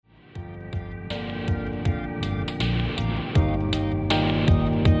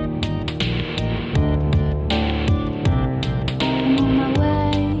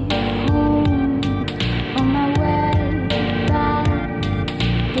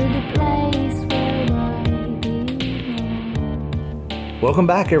the place where I belong. Welcome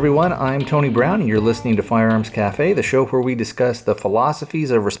back, everyone. I'm Tony Brown, and you're listening to Firearms Cafe, the show where we discuss the philosophies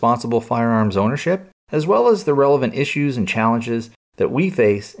of responsible firearms ownership, as well as the relevant issues and challenges that we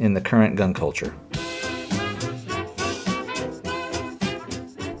face in the current gun culture.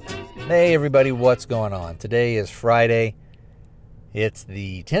 Hey everybody, what's going on? Today is Friday. It's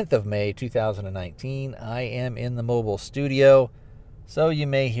the 10th of May, 2019. I am in the mobile studio, so you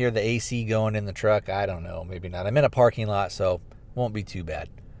may hear the AC going in the truck. I don't know, maybe not. I'm in a parking lot, so won't be too bad.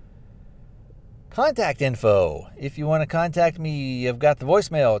 Contact info. If you want to contact me, I've got the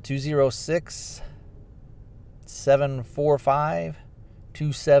voicemail,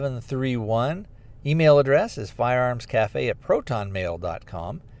 206-745-2731. Email address is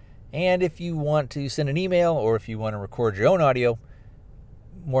firearmscafe@protonmail.com. And if you want to send an email or if you want to record your own audio,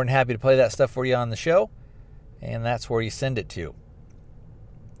 more than happy to play that stuff for you on the show. And that's where you send it to.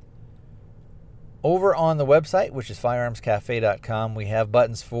 Over on the website, which is firearmscafe.com, we have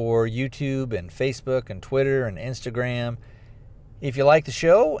buttons for YouTube and Facebook and Twitter and Instagram. If you like the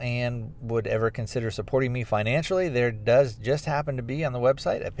show and would ever consider supporting me financially, there does just happen to be on the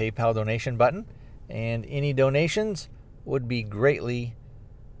website a PayPal donation button. And any donations would be greatly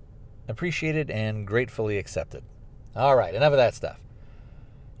appreciated and gratefully accepted. All right, enough of that stuff.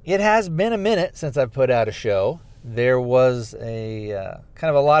 It has been a minute since I've put out a show. There was a kind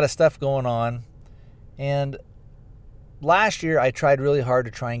of a lot of stuff going on, and last year I tried really hard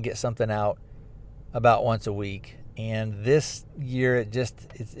to try and get something out about once a week, and this year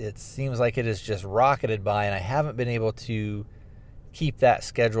it seems like it has just rocketed by, and I haven't been able to keep that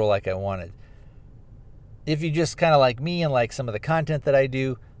schedule like I wanted. If you just kind of like me and like some of the content that I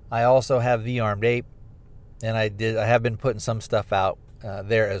do, I also have The Armed Ape, and I have been putting some stuff out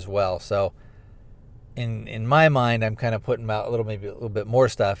there as well. So in my mind, I'm kind of putting out maybe a little bit more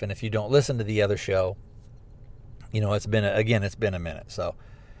stuff. And if you don't listen to the other show, it's been a minute. So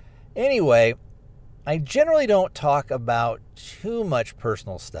anyway, I generally don't talk about too much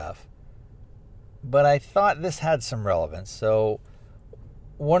personal stuff, but I thought this had some relevance. So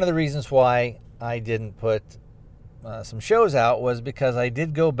one of the reasons why I didn't put some shows out was because I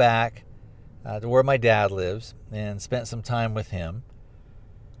did go back to where my dad lives and spent some time with him.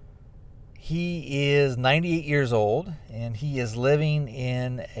 He is 98 years old, and he is living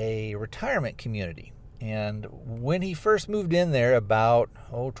in a retirement community. And when he first moved in there about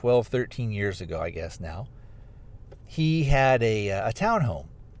 12, 13 years ago, I guess now, he had a townhome.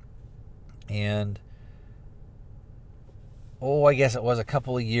 And I guess it was a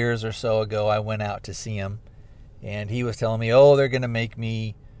couple of years or so ago, I went out to see him. And he was telling me, they're going to make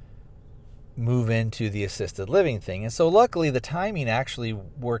me move into the assisted living thing. And so luckily the timing actually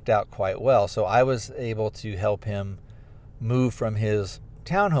worked out quite well. So I was able to help him move from his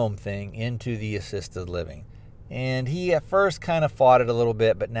townhome thing into the assisted living. And he at first kind of fought it a little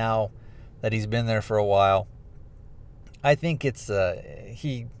bit, but now that he's been there for a while, I think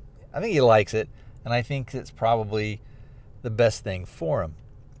he likes it, and I think it's probably the best thing for him.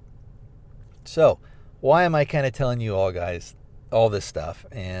 So why am I kind of telling you all guys all this stuff,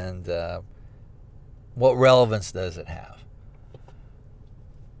 and what relevance does it have?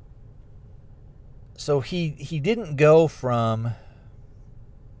 So he didn't go from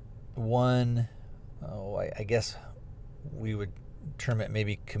one, I guess we would term it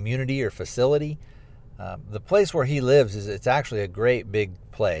maybe community or facility. The place where he lives it's actually a great big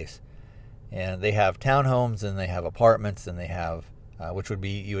place, and they have townhomes and they have apartments and they have which would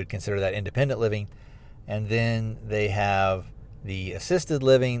be, you would consider that independent living. And then they have the assisted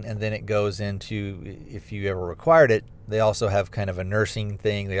living, and then it goes into, if you ever required it, they also have kind of a nursing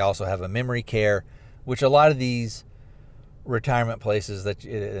thing. They also have a memory care, which a lot of these retirement places, that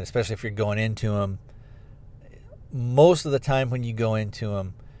especially if you're going into them, most of the time when you go into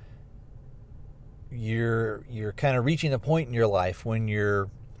them, you're kind of reaching a point in your life when you're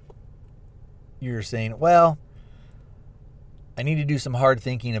saying, well, I need to do some hard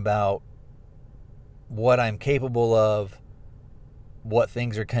thinking about what I'm capable of, what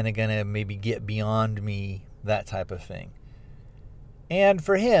things are kind of going to maybe get beyond me, that type of thing. And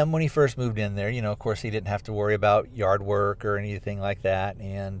for him, when he first moved in there, of course, he didn't have to worry about yard work or anything like that.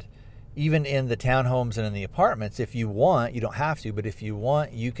 And even in the townhomes and in the apartments, if you want, you don't have to, but if you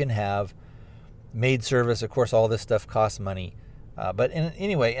want, you can have maid service. Of course, all this stuff costs money. But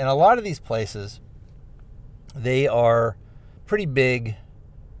anyway, in a lot of these places, they are pretty big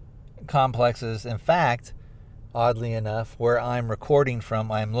complexes. In fact, oddly enough, where I'm recording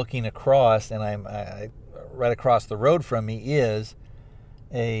from, I'm looking across, and I'm right across the road from me is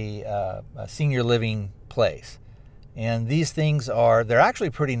a senior living place. And these things they're actually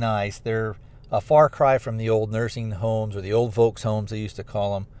pretty nice. They're a far cry from the old nursing homes or the old folks' homes, they used to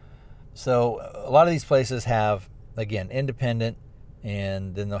call them. So a lot of these places have, again, independent,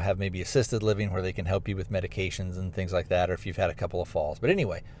 and then they'll have maybe assisted living where they can help you with medications and things like that, or if you've had a couple of falls. But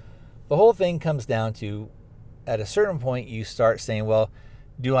anyway, the whole thing comes down to, at a certain point, you start saying, well,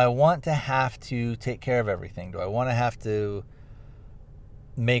 do I want to have to take care of everything? Do I want to have to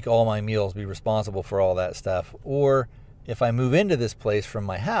make all my meals, be responsible for all that stuff? Or if I move into this place from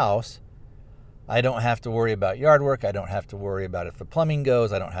my house, I don't have to worry about yard work. I don't have to worry about if the plumbing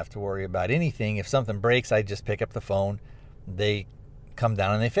goes. I don't have to worry about anything. If something breaks, I just pick up the phone. They come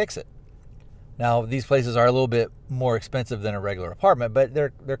down and they fix it. Now, these places are a little bit more expensive than a regular apartment, but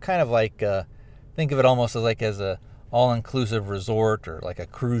they're kind of like, think of it almost as a all-inclusive resort or like a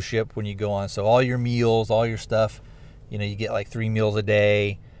cruise ship when you go on. So all your meals, all your stuff, you get like 3 meals a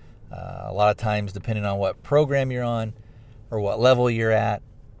day. A lot of times, depending on what program you're on or what level you're at,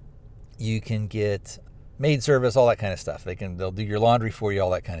 you can get maid service, all that kind of stuff. They'll do your laundry for you, all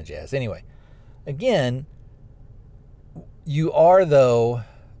that kind of jazz. Anyway, again, you are, though,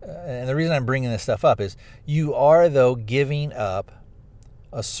 and the reason I'm bringing this stuff up is you are, though, giving up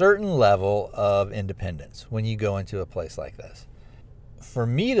a certain level of independence when you go into a place like this. For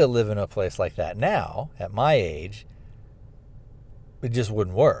me to live in a place like that now, at my age, it just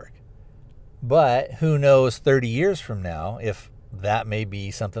wouldn't work. But who knows 30 years from now if that may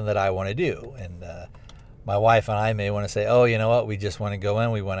be something that I want to do. And my wife and I may want to say, oh, you know what? We just want to go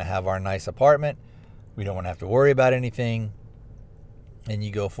in. We want to have our nice apartment. We don't want to have to worry about anything. And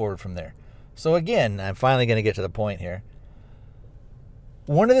you go forward from there. So again, I'm finally going to get to the point here.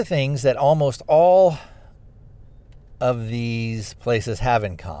 One of the things that almost all of these places have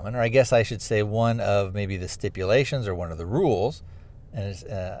in common, or I guess I should say one of maybe the stipulations or one of the rules, and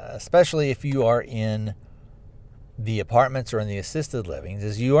especially if you are in the apartments or in the assisted livings,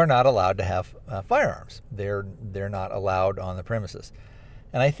 is you are not allowed to have firearms. They're not allowed on the premises.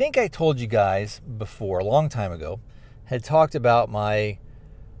 And I think I told you guys before, a long time ago, had talked about my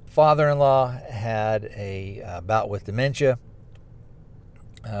father-in-law had a bout with dementia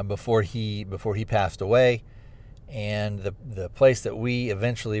before he passed away, and the place that we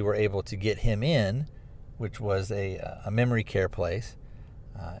eventually were able to get him in, which was a memory care place,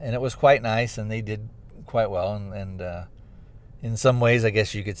 and it was quite nice, and they did quite well, and in some ways, I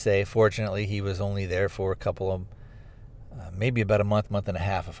guess you could say, fortunately, he was only there for a couple of, maybe about a month and a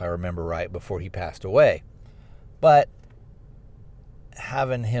half, if I remember right, before he passed away. But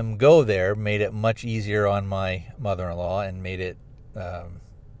having him go there made it much easier on my mother-in-law and made it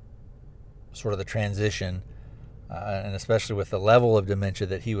sort of the transition, and especially with the level of dementia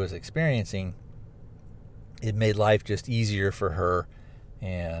that he was experiencing, it made life just easier for her,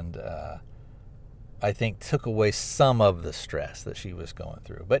 and I think took away some of the stress that she was going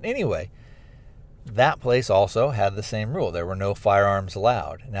through. But anyway, that place also had the same rule. There were no firearms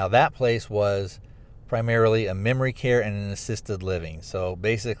allowed. Now, that place was primarily a memory care and an assisted living. So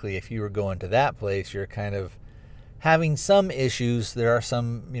basically, if you were going to that place, you're kind of having some issues. There are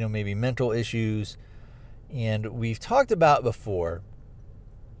some, maybe mental issues. And we've talked about before,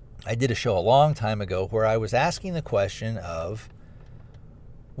 I did a show a long time ago where I was asking the question of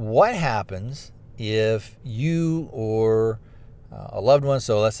what happens if you or a loved one,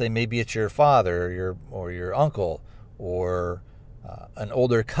 so let's say maybe it's your father or your uncle or an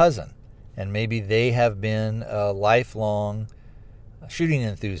older cousin, and maybe they have been a lifelong shooting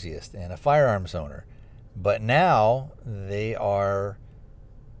enthusiast and a firearms owner, but now they are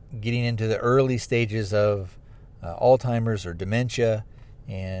getting into the early stages of Alzheimer's or dementia,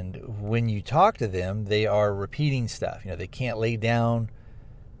 and when you talk to them, they are repeating stuff. They can't lay down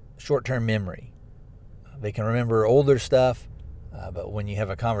short-term memory. They can remember older stuff, but when you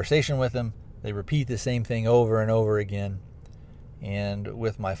have a conversation with them, they repeat the same thing over and over again. And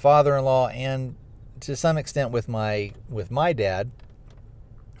with my father-in-law, and to some extent with my dad,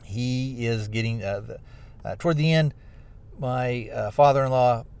 he is getting toward the end. My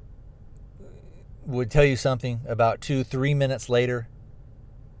father-in-law would tell you something about 2-3 minutes later,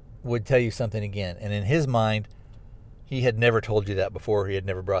 would tell you something again, and in his mind, he had never told you that before. He had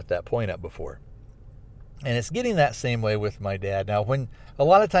never brought that point up before. And it's getting that same way with my dad. Now, a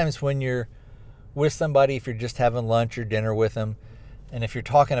lot of times when you're with somebody, if you're just having lunch or dinner with them, and if you're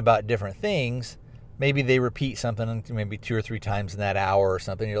talking about different things, maybe they repeat something maybe 2 or 3 times in that hour or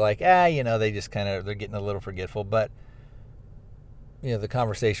something. You're like, they just they're getting a little forgetful. But, the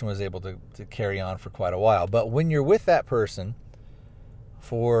conversation was able to carry on for quite a while. But when you're with that person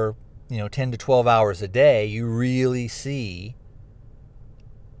for, 10 to 12 hours a day, you really see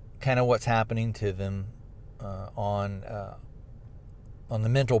kind of what's happening to them on the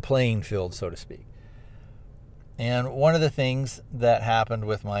mental playing field, so to speak. And one of the things that happened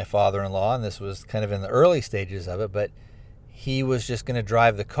with my father-in-law, and this was kind of in the early stages of it, but he was just going to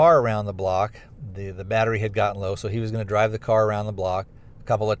drive the car around the block. The battery had gotten low, so he was going to drive the car around the block a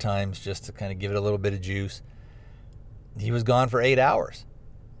couple of times just to kind of give it a little bit of juice. He was gone for 8 hours.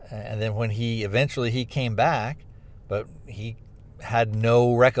 And then when he came back, but he had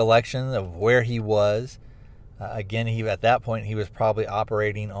no recollection of where he was. Again, at that point, he was probably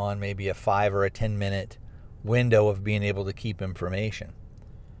operating on maybe a 5 or a 10 minute window of being able to keep information.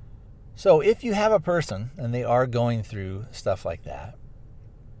 So if you have a person and they are going through stuff like that,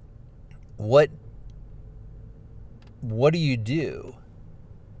 what do you do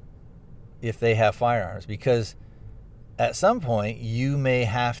if they have firearms? Because at some point you may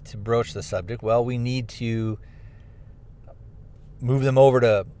have to broach the subject. Well, we need to move them over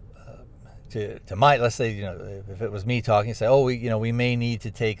to my, let's say, if it was me talking, say, we may need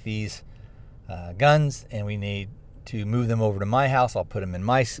to take these guns and we need to move them over to my house. I'll put them in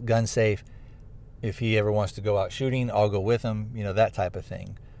my gun safe. If he ever wants to go out shooting, I'll go with him, that type of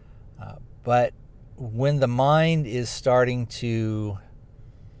thing. But when the mind is starting to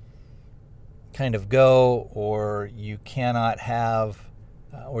kind of go, or you cannot have,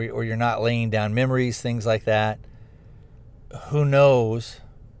 or you're not laying down memories, things like that, who knows,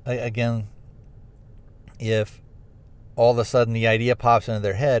 again, if all of a sudden the idea pops into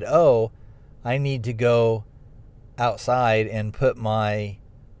their head, I need to go outside and put my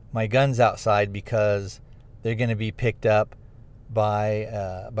guns outside because they're going to be picked up by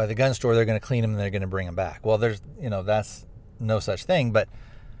the gun store. They're going to clean them and they're going to bring them back. Well, there's, that's no such thing. But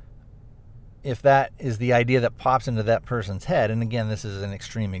if that is the idea that pops into that person's head, and again, this is an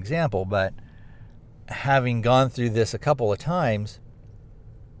extreme example, but having gone through this a couple of times,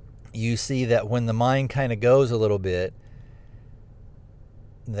 you see that when the mind kind of goes a little bit,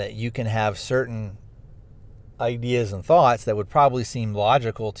 that you can have certain ideas and thoughts that would probably seem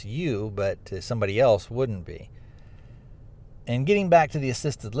logical to you, but to somebody else wouldn't be. And getting back to the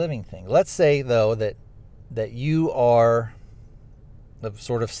assisted living thing, let's say, though, that you are of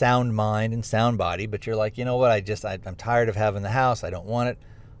sort of sound mind and sound body, but you're like, I'm tired of having the house. I don't want it.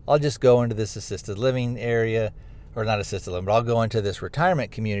 I'll just go into this assisted living area, or not assisted living, but I'll go into this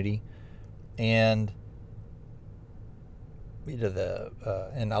retirement community, and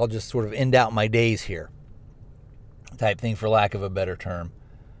and I'll just sort of end out my days here, type thing, for lack of a better term.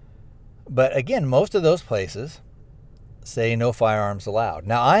 But again, most of those places say no firearms allowed.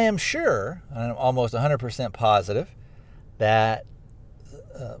 Now, I am sure, I'm almost 100% positive, that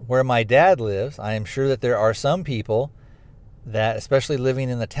where my dad lives, I am sure that there are some people that, especially living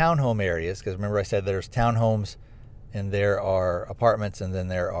in the townhome areas, because remember I said there's townhomes and there are apartments and then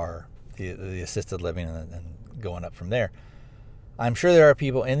there are the assisted living and going up from there. I'm sure there are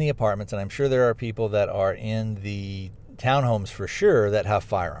people in the apartments, and I'm sure there are people that are in the townhomes for sure that have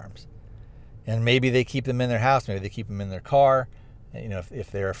firearms. And maybe they keep them in their house, maybe they keep them in their car,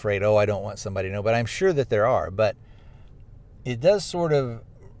 if they're afraid, I don't want somebody to know. But I'm sure that there are. But it does sort of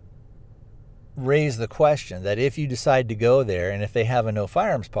raise the question that if you decide to go there, and if they have a no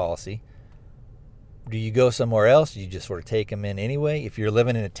firearms policy, do you go somewhere else? Do you just sort of take them in anyway? If you're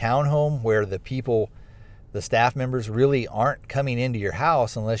living in a townhome where the staff members really aren't coming into your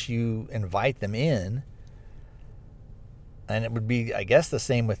house unless you invite them in, and it would be, I guess, the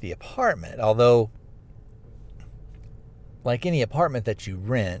same with the apartment. Although, like any apartment that you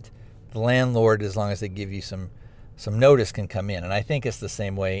rent, the landlord, as long as they give you some notice, can come in. And I think it's the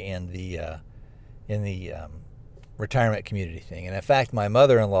same way in the retirement community thing. And in fact, my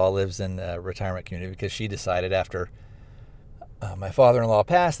mother-in-law lives in a retirement community because she decided after my father-in-law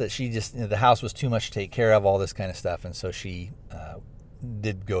passed that she just, the house was too much to take care of, all this kind of stuff. And so she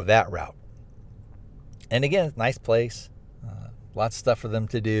did go that route. And again, nice place. Lots of stuff for them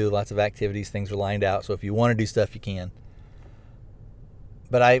to do, lots of activities, things are lined out. So if you want to do stuff, you can.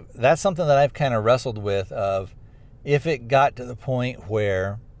 But that's something that I've kind of wrestled with, of if it got to the point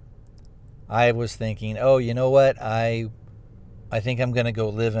where I was thinking, you know what, I think I'm going to go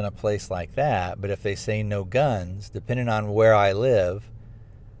live in a place like that, but if they say no guns, depending on where I live,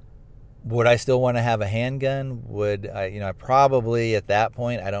 would I still want to have a handgun? Would I probably at that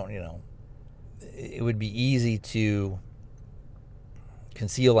point, it would be easy to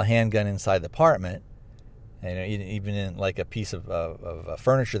conceal a handgun inside the apartment, even in like a piece of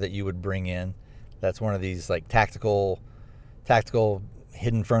furniture that you would bring in. That's one of these like tactical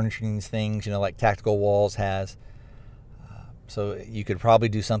hidden furnishings things, like Tactical Walls has. So you could probably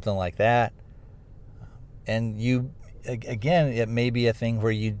do something like that. And again, it may be a thing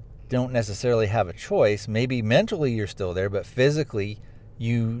where you don't necessarily have a choice. Maybe mentally you're still there, but physically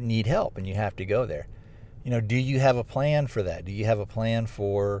you need help and you have to go there. Do you have a plan for that? Do you have a plan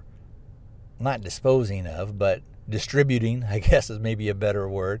for not disposing of, but distributing, I guess is maybe a better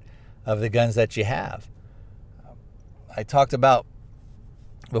word, of the guns that you have? I talked about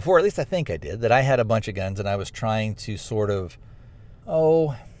before, at least I think I did, that I had a bunch of guns and I was trying to sort of,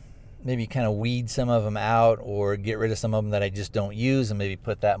 maybe kind of weed some of them out or get rid of some of them that I just don't use and maybe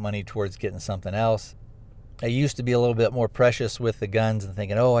put that money towards getting something else. I used to be a little bit more precious with the guns and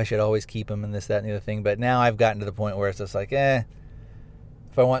thinking, I should always keep them and this, that, and the other thing. But now I've gotten to the point where it's just like, if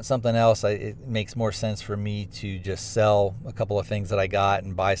I want something else, it makes more sense for me to just sell a couple of things that I got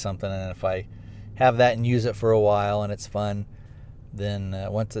and buy something. And if I have that and use it for a while and it's fun, then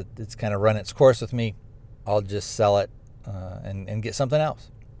once it's kind of run its course with me, I'll just sell it and get something else.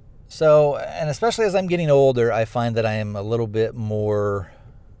 So, and especially as I'm getting older, I find that I am a little bit more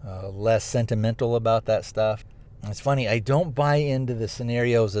less sentimental about that stuff. It's funny, I don't buy into the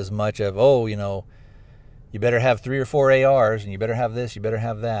scenarios as much of, you better have 3 or 4 ARs and you better have this, you better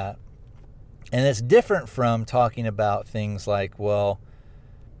have that. And it's different from talking about things like,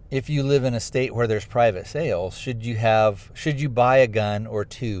 if you live in a state where there's private sales, should you buy a gun or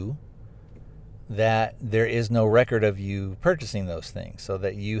two that there is no record of you purchasing those things, so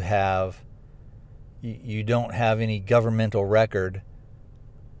that you don't have any governmental record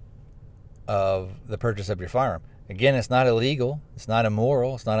of the purchase of your firearm. Again, it's not illegal, it's not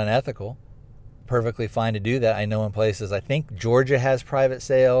immoral, it's not unethical. Perfectly fine to do that. I know in places, I think Georgia has private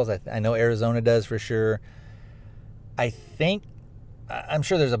sales. I know Arizona does for sure. I'm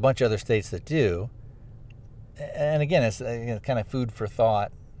sure there's a bunch of other states that do. And again, it's kind of food for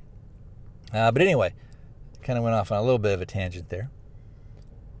thought. But anyway, kind of went off on a little bit of a tangent there.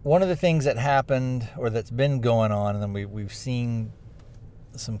 One of the things that happened, or that's been going on, and then we've seen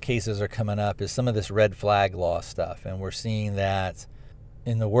some cases are coming up, is some of this red flag law stuff. And we're seeing that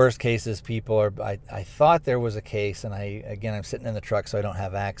in the worst cases, people are, I thought there was a case, and I'm sitting in the truck, so I don't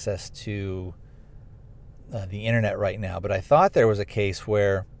have access to the internet right now, but I thought there was a case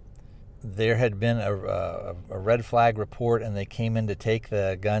where there had been a red flag report and they came in to take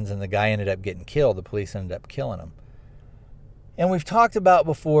the guns and the guy ended up getting killed. The police ended up killing him. And we've talked about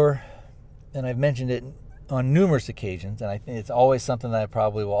before, and I've mentioned it on numerous occasions, and I think it's always something that I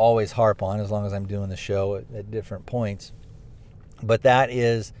probably will always harp on as long as I'm doing the show at different points. But that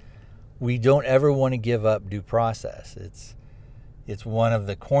is, we don't ever want to give up due process. It's one of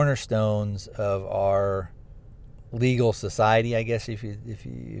the cornerstones of our legal society, I guess, if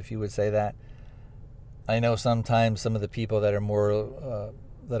you would say that. I know sometimes some of the people that are more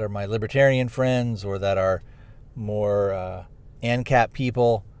that are my libertarian friends or that are more ANCAP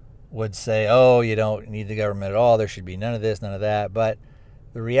people would say, you don't need the government at all. There should be none of this, none of that. But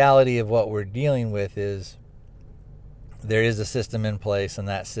the reality of what we're dealing with is there is a system in place, and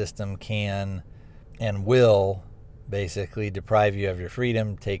that system can and will basically deprive you of your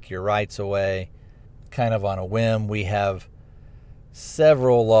freedom, take your rights away, kind of on a whim. We have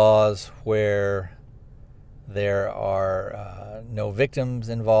several laws where there are no victims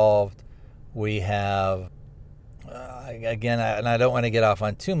involved. We have, and I don't want to get off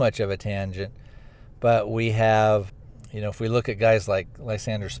on too much of a tangent, but we have, if we look at guys like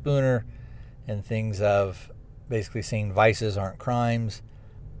Lysander Spooner and things of basically saying vices aren't crimes,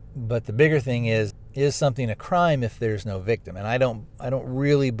 but the bigger thing is something a crime if there's no victim? And I don't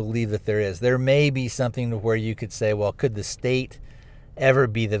really believe that there is. There may be something where you could say, could the state ever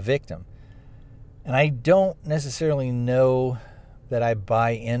be the victim? And I don't necessarily know that I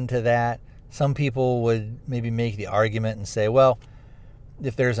buy into that. Some people would maybe make the argument and say,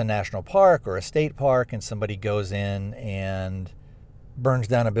 if there's a national park or a state park and somebody goes in and burns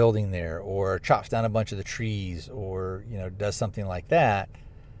down a building there or chops down a bunch of the trees or, does something like that,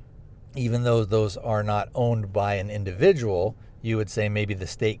 even though those are not owned by an individual, you would say maybe the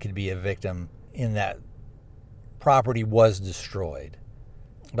state could be a victim in that property was destroyed.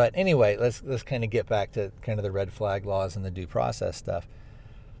 But anyway, let's kind of get back to kind of the red flag laws and the due process stuff.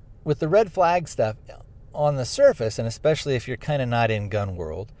 With the red flag stuff, on the surface, and especially if you're kind of not in gun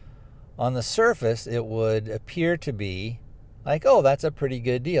world, on the surface it would appear to be like, that's a pretty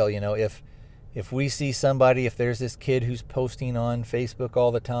good deal. If we see somebody, if there's this kid who's posting on Facebook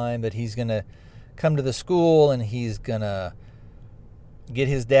all the time that he's going to come to the school and he's going to get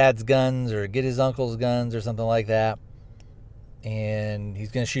his dad's guns or get his uncle's guns or something like that, and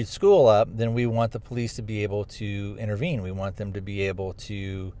he's going to shoot school up, then we want the police to be able to intervene. We want them to be able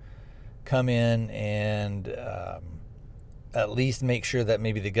to come in and at least make sure that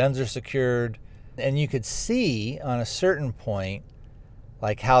maybe the guns are secured. And you could see on a certain point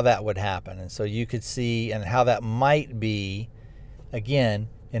like how that would happen. And so you could see and how that might be, again,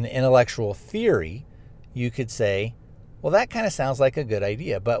 in intellectual theory, you could say, well, that kind of sounds like a good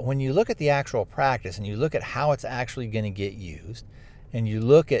idea. But when you look at the actual practice and you look at how it's actually going to get used, and you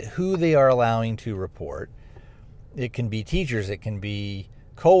look at who they are allowing to report, it can be teachers, it can be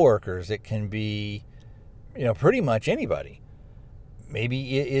coworkers, it can be, pretty much anybody.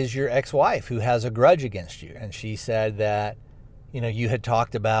 Maybe it is your ex-wife who has a grudge against you, and she said that, you had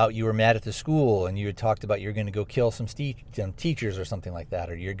talked about you were mad at the school, and you had talked about you're going to go kill some teachers or something like that,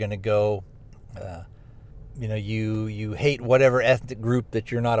 or you're going to go, you hate whatever ethnic group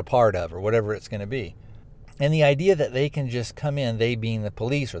that you're not a part of, or whatever it's going to be. And the idea that they can just come in, they being the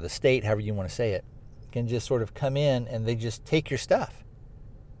police or the state, however you want to say it, can just sort of come in and they just take your stuff.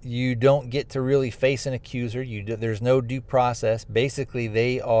 You don't get to really face an accuser. There's no due process. Basically,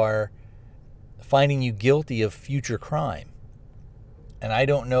 they are finding you guilty of future crime. And I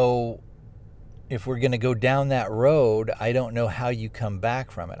don't know if we're going to go down that road. I don't know how you come back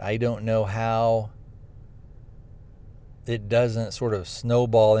from it. I don't know how it doesn't sort of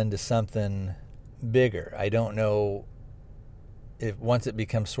snowball into something bigger. I don't know if once it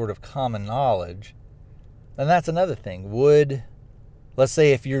becomes sort of common knowledge. And that's another thing. Let's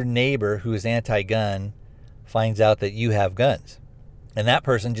say if your neighbor who is anti-gun finds out that you have guns, and that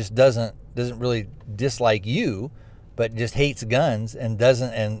person just doesn't really dislike you, but just hates guns and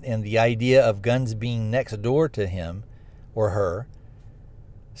the idea of guns being next door to him or her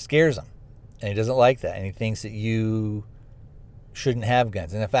scares him. And he doesn't like that. And he thinks that you shouldn't have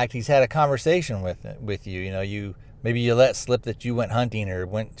guns. And in fact, he's had a conversation with you. Maybe you let slip that you went hunting or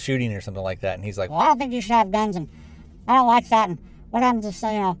went shooting or something like that. And he's like, well, I don't think you should have guns, and I don't like that. And what happens if,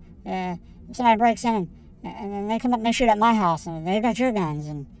 somebody breaks in and then they come up and they shoot at my house and they got your guns,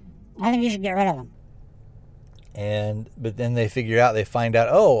 and I think you should get rid of them. But then they find out,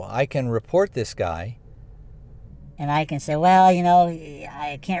 oh, I can report this guy. And I can say, well,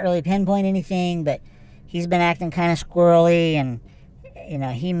 I can't really pinpoint anything, but he's been acting kind of squirrely, and,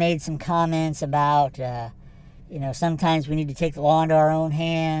 he made some comments about, sometimes we need to take the law into our own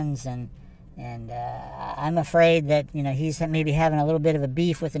hands, and I'm afraid that, he's maybe having a little bit of a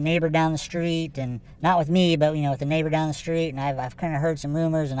beef with the neighbor down the street, and not with me, but, with the neighbor down the street, and I've kind of heard some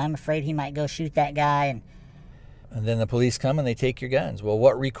rumors, and I'm afraid he might go shoot that guy. And then the police come and they take your guns. Well,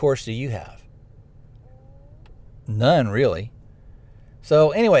 what recourse do you have? None, really.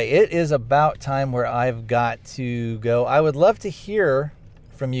 So anyway, it is about time where I've got to go. I would love to hear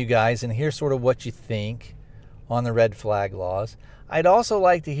from you guys and hear sort of what you think on the red flag laws. I'd also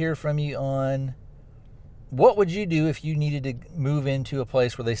like to hear from you on what would you do if you needed to move into a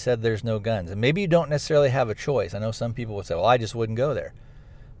place where they said there's no guns. And maybe you don't necessarily have a choice. I know some people would say, well, I just wouldn't go there.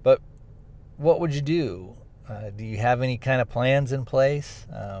 But what would you do? Do you have any kind of plans in place?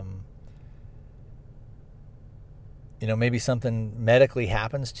 Maybe something medically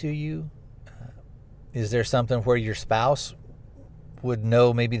happens to you. Is there something where your spouse would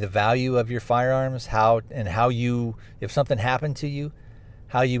know maybe the value of your firearms, how you, if something happened to you,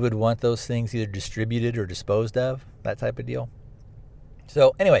 how you would want those things either distributed or disposed of, that type of deal.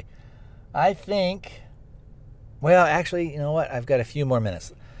 So anyway, I think, well, actually, you know what? I've got a few more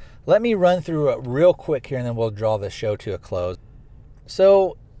minutes. Let me run through it real quick here, and then we'll draw the show to a close.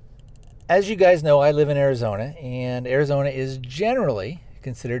 So, as you guys know, I live in Arizona, and Arizona is generally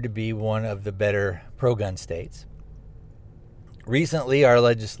considered to be one of the better pro-gun states. Recently, our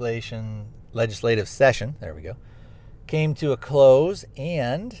legislative session, came to a close,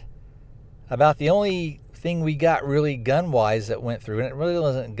 and about the only thing we got really gun-wise that went through, and it really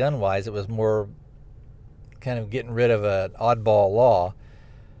wasn't gun-wise, it was more kind of getting rid of an oddball law,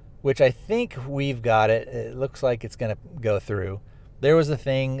 which I think we've got it. It looks like it's going to go through. There was a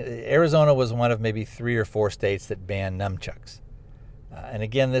thing, Arizona was one of maybe 3 or 4 states that banned nunchucks. And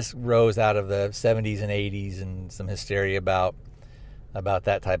again, this rose out of the 70s and 80s and some hysteria about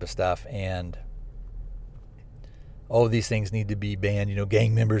that type of stuff. And, these things need to be banned.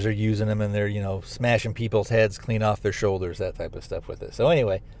 Gang members are using them and they're, smashing people's heads clean off their shoulders, that type of stuff with it. So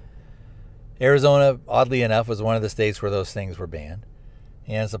anyway, Arizona, oddly enough, was one of the states where those things were banned.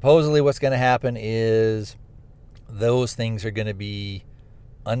 And supposedly what's going to happen is those things are going to be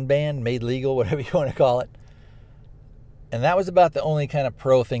unbanned, made legal, whatever you want to call it. And that was about the only kind of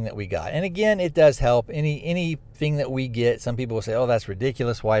pro thing that we got. And again, it does help. Anything that we get, some people will say, oh, that's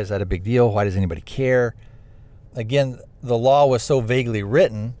ridiculous. Why is that a big deal? Why does anybody care? Again, the law was so vaguely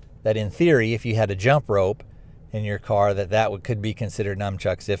written that in theory, if you had a jump rope in your car, could be considered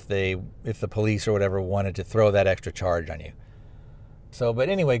nunchucks if the police or whatever wanted to throw that extra charge on you. So, but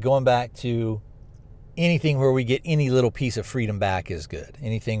anyway, going back to anything where we get any little piece of freedom back is good.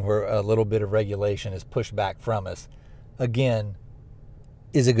 Anything where a little bit of regulation is pushed back from us, again,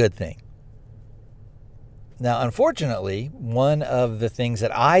 is a good thing. Now, unfortunately, one of the things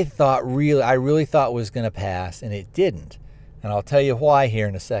that I really thought was going to pass, and it didn't, and I'll tell you why here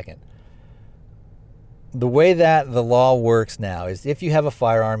in a second. The way that the law works now is if you have a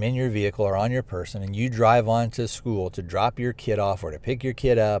firearm in your vehicle or on your person and you drive on to school to drop your kid off or to pick your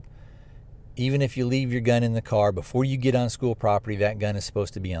kid up, even if you leave your gun in the car, before you get on school property, that gun is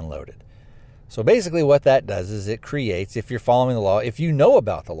supposed to be unloaded. So basically what that does is it creates, if you're following the law, if you know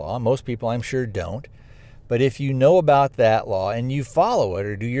about the law, most people I'm sure don't, but if you know about that law and you follow it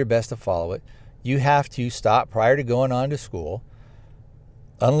or do your best to follow it, you have to stop prior to going on to school,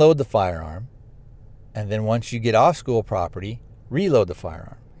 unload the firearm, and then once you get off school property, reload the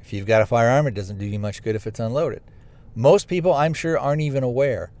firearm. If you've got a firearm, it doesn't do you much good if it's unloaded. Most people, I'm sure, aren't even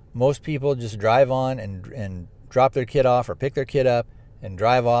aware. Most people just drive on and drop their kid off or pick their kid up and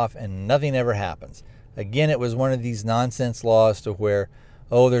drive off, and nothing ever happens. Again, it was one of these nonsense laws to where,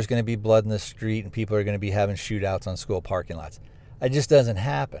 there's going to be blood in the street and people are going to be having shootouts on school parking lots. It just doesn't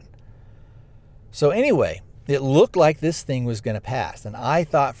happen. So anyway, it looked like this thing was going to pass, and I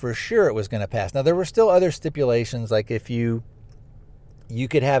thought for sure it was going to pass. Now, there were still other stipulations, like if you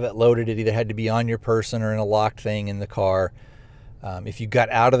could have it loaded, it either had to be on your person or in a locked thing in the car. If you got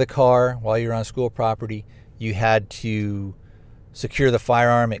out of the car while you're on school property, you had to secure the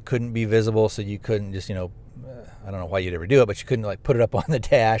firearm. It couldn't be visible, so you couldn't just, I don't know why you'd ever do it, but you couldn't like put it up on the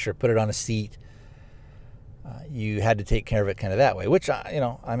dash or put it on a seat. You had to take care of it kind of that way, which,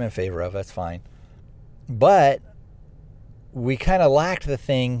 I'm in favor of. That's fine. But we kind of lacked the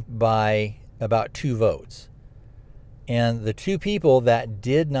thing by about 2 votes. And the 2 people that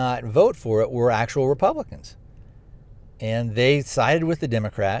did not vote for it were actual Republicans. And they sided with the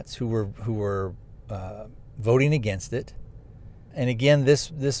Democrats who were voting against it. And again,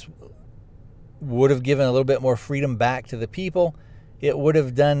 this would have given a little bit more freedom back to the people. It would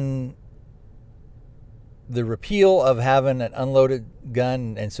have done the repeal of having an unloaded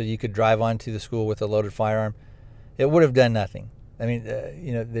gun, and so you could drive onto the school with a loaded firearm. It would have done nothing. I mean,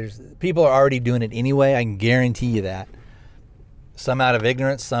 there's people are already doing it anyway. I can guarantee you that. Some out of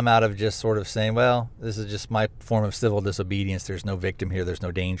ignorance, some out of just sort of saying, well, this is just my form of civil disobedience. There's no victim here. There's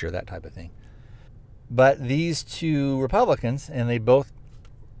no danger, that type of thing. But these 2 Republicans, and they both,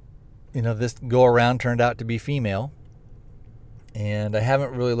 this go around turned out to be female. And I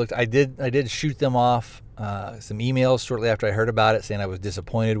haven't really looked. I did shoot them off some emails shortly after I heard about it, saying I was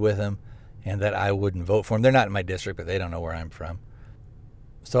disappointed with them and that I wouldn't vote for them. They're not in my district, but they don't know where I'm from.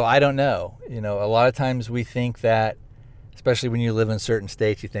 So I don't know. A lot of times we think that, especially when you live in certain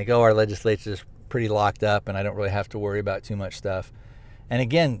states, you think, our legislature is pretty locked up and I don't really have to worry about too much stuff. And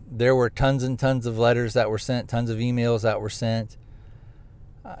again, there were tons and tons of letters that were sent, tons of emails that were sent.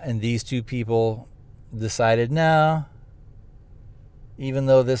 And these 2 people decided, no, even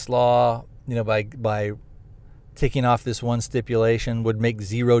though this law, by ticking off this one stipulation would make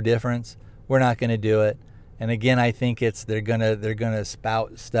 0 difference, we're not going to do it. And again, I think they're gonna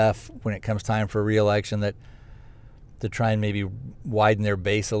spout stuff when it comes time for re-election that to try and maybe widen their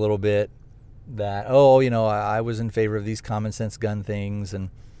base a little bit. That I was in favor of these common sense gun things, and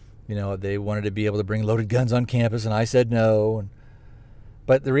they wanted to be able to bring loaded guns on campus, and I said no.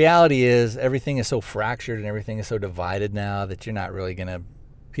 But the reality is everything is so fractured and everything is so divided now that you're not really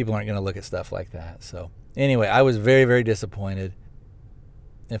people aren't going to look at stuff like that. So anyway, I was very, very disappointed.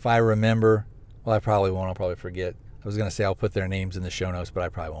 If I remember, well, I probably won't. I'll probably forget. I was going to say I'll put their names in the show notes, but I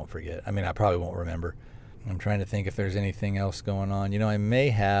probably won't forget. I mean, I probably won't remember. I'm trying to think if there's anything else going on. I may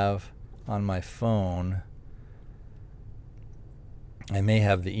have on my phone, I may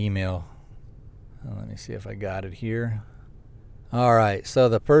have the email. Let me see if I got it here. All right, so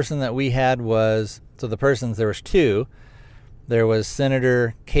the person that we had there was 2. There was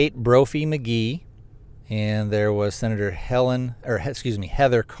Senator Kate Brophy McGee, and there was Senator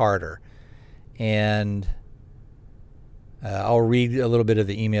Heather Carter. And I'll read a little bit of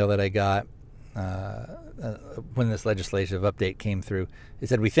the email that I got when this legislative update came through. It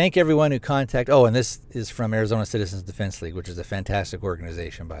said, we thank everyone who and this is from Arizona Citizens Defense League, which is a fantastic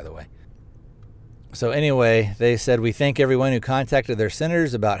organization, by the way. So anyway, they said, we thank everyone who contacted their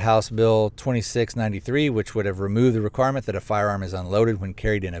senators about House Bill 2693, which would have removed the requirement that a firearm is unloaded when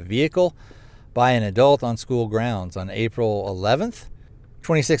carried in a vehicle by an adult on school grounds. On April 11th,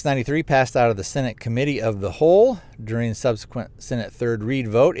 2693 passed out of the Senate Committee of the Whole. During subsequent Senate third read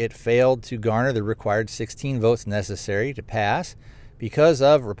vote, it failed to garner the required 16 votes necessary to pass because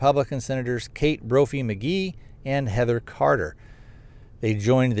of Republican Senators Kate Brophy McGee and Heather Carter. They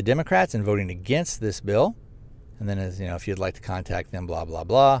joined the Democrats in voting against this bill. And then, as you know, if you'd like to contact them, blah, blah,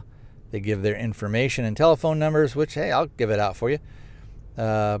 blah. They give their information and telephone numbers, which, hey, I'll give it out for you.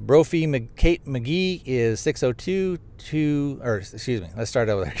 Brophy Kate McGee is 602 let's start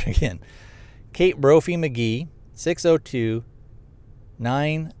over again. Kate Brophy McGee,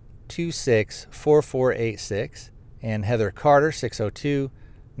 602-926-4486. And Heather Carter,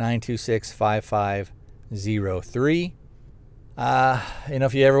 602-926-5503.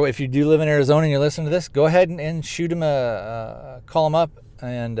 If you do live in Arizona and you're listening to this, go ahead and shoot them call them up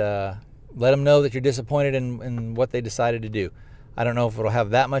and let them know that you're disappointed in what they decided to do. I don't know if it'll have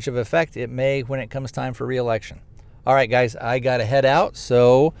that much of an effect. It may when it comes time for re-election. All right, guys, I got to head out.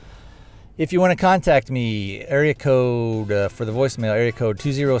 So if you want to contact me, area code for the voicemail, area code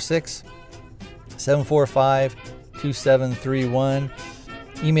 206-745-2731.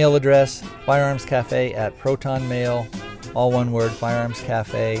 Email address, firearmscafe@protonmail, all one word,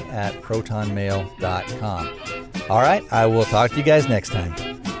 firearmscafe@protonmail.com. All right, I will talk to you guys next time.